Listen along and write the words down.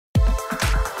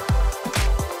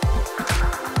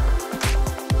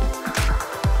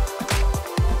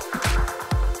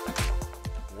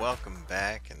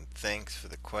thanks for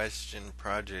the question,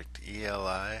 Project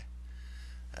ELI.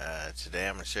 Today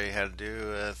I'm going to show you how to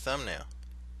do a thumbnail.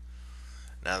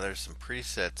 Now there's some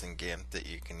presets in GIMP that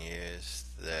you can use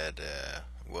that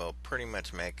will pretty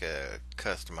much make a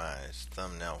customized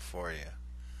thumbnail for you.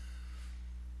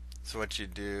 So what you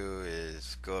do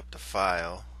is go up to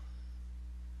File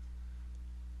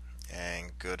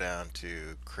and go down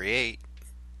to Create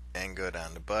and go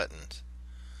down to Buttons.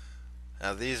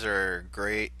 Now these are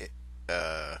great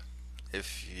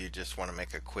if you just want to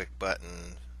make a quick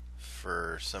button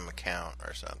for some account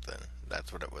or something.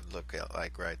 That's what it would look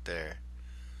like right there.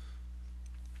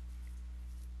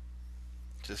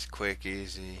 Just quick,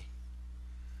 easy,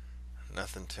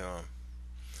 nothing to them.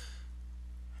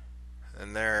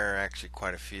 And there are actually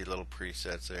quite a few little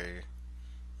presets there.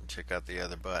 Check out the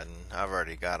other button. I've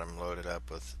already got them loaded up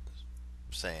with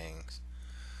sayings,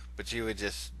 but you would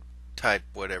just type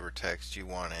whatever text you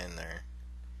want in there.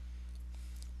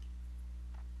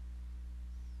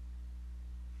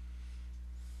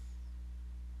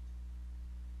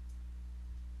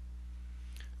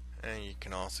 And you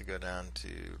can also go down to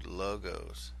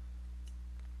logos,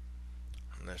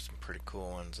 and there's some pretty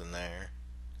cool ones in there.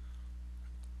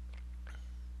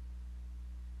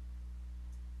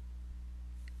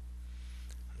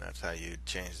 And that's how you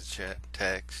change the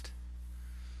text.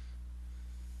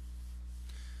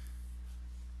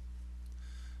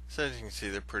 So as you can see,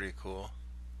 they're pretty cool.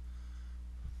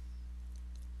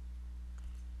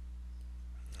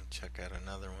 Check out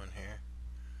another one here.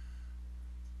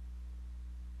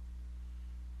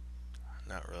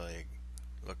 Not really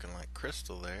looking like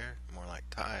crystal there, more like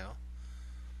tile.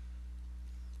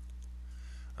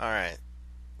 Alright,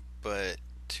 but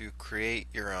to create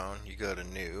your own, you go to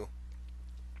New.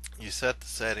 You set the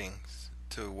settings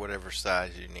to whatever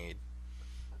size you need.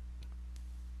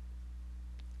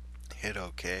 Hit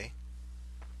OK.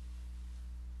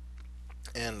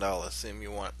 And I'll assume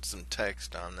you want some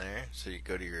text on there, so you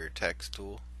go to your text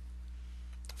tool,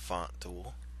 font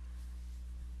tool.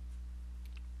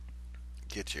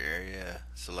 Get your area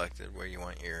selected where you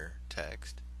want your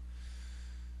text,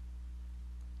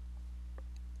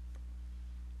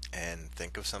 and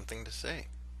think of something to say.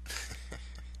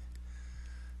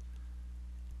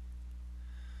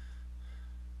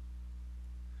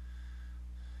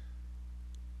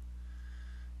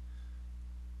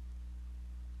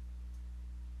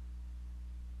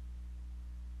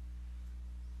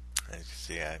 As you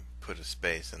see, I put a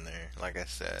space in there. Like I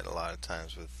said, a lot of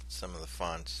times with some of the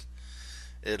fonts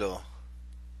it'll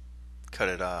cut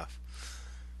it off.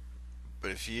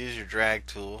 But if you use your drag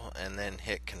tool and then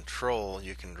hit Control,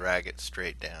 you can drag it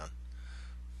straight down.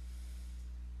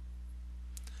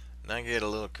 Now I get a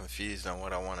little confused on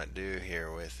what I want to do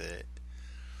here with it.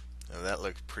 Now that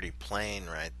looks pretty plain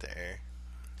right there.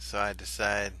 So I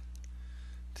decide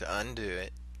to undo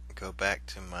it, go back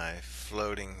to my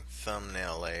floating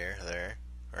thumbnail layer there,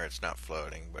 or it's not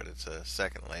floating, but it's a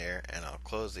second layer, and I'll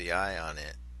close the eye on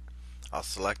it. I'll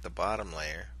select the bottom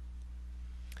layer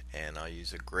and I'll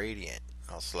use a gradient.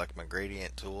 I'll select my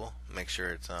gradient tool, make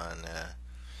sure it's on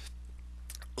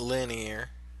linear,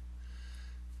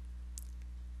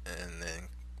 and then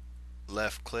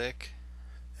left click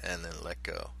and then let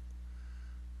go.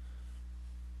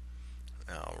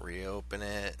 I'll reopen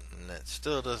it, and that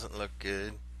still doesn't look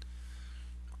good,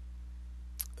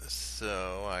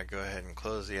 so I go ahead and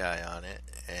close the eye on it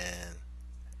and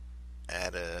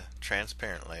add a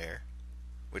transparent layer,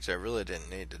 which I really didn't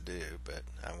need to do, but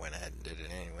I went ahead and did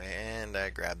it anyway. And I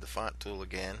grabbed the font tool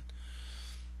again,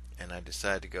 and I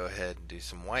decided to go ahead and do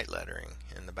some white lettering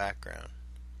in the background.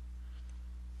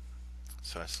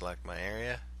 So I select my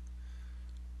area.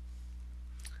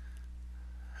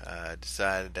 I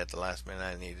decided at the last minute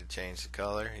I needed to change the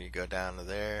color. You go down to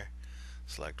there,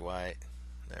 select white.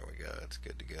 There we go, it's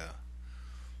good to go.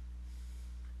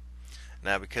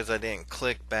 Now because I didn't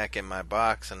click back in my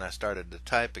box and I started to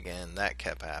type again, that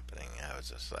kept happening. I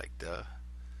was just like, duh.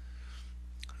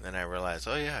 Then I realized,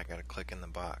 oh yeah, I gotta click in the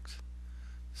box.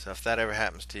 So if that ever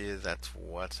happens to you, that's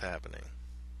what's happening.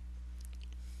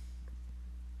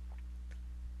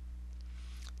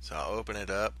 So I'll open it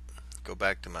up, go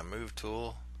back to my move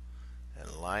tool,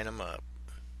 and line them up.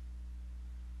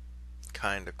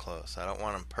 Kinda close. I don't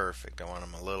want them perfect, I want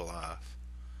them a little off.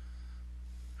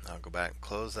 I'll go back and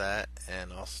close that,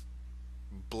 and I'll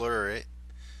blur it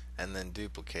and then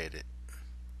duplicate it.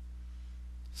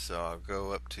 So I'll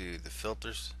go up to the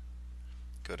filters,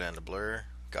 go down to blur,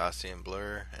 Gaussian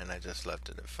blur, and I just left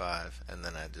it at 5, and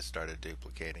then I just started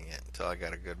duplicating it until I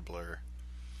got a good blur.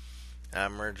 Now I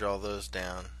merge all those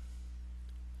down,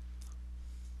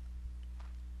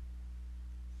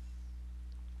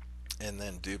 and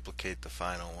then duplicate the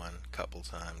final one a couple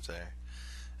times there.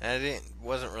 And I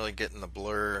wasn't really getting the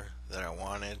blur that I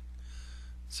wanted.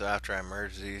 So after I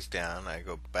merge these down, I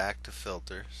go back to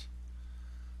filters,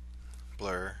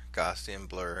 blur, Gaussian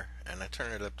blur, and I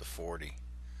turn it up to 40.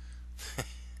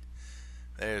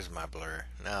 There's my blur.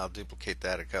 Now I'll duplicate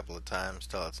that a couple of times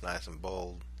till it's nice and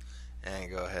bold,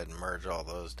 and go ahead and merge all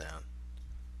those down.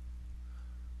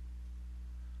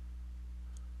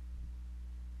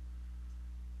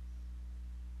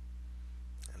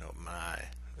 And open my eye.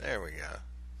 There we go.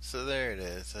 So there it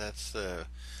is. That's a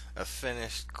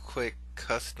finished, quick,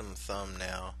 custom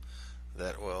thumbnail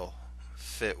that will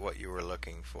fit what you were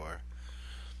looking for.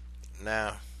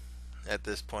 Now, at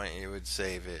this point, you would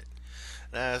save it.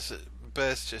 Now, it's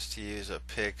best just to use a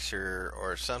picture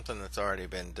or something that's already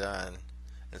been done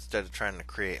instead of trying to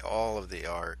create all of the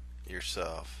art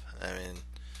yourself. I mean,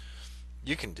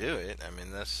 you can do it. I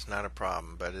mean, that's not a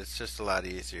problem, but it's just a lot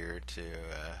easier to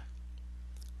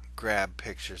grab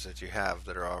pictures that you have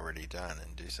that are already done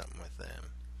and do something with them.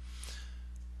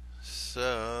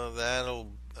 So that'll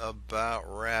about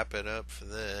wrap it up for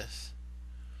this.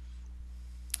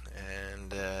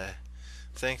 And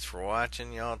thanks for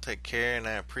watching. Y'all take care, and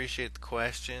I appreciate the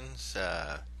questions.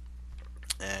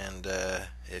 And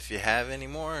if you have any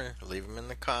more, leave them in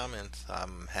the comments.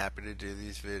 I'm happy to do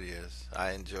these videos.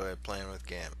 I enjoy playing with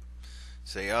GIMP.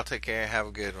 So y'all take care. Have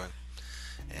a good one.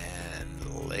 And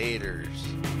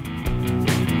laters.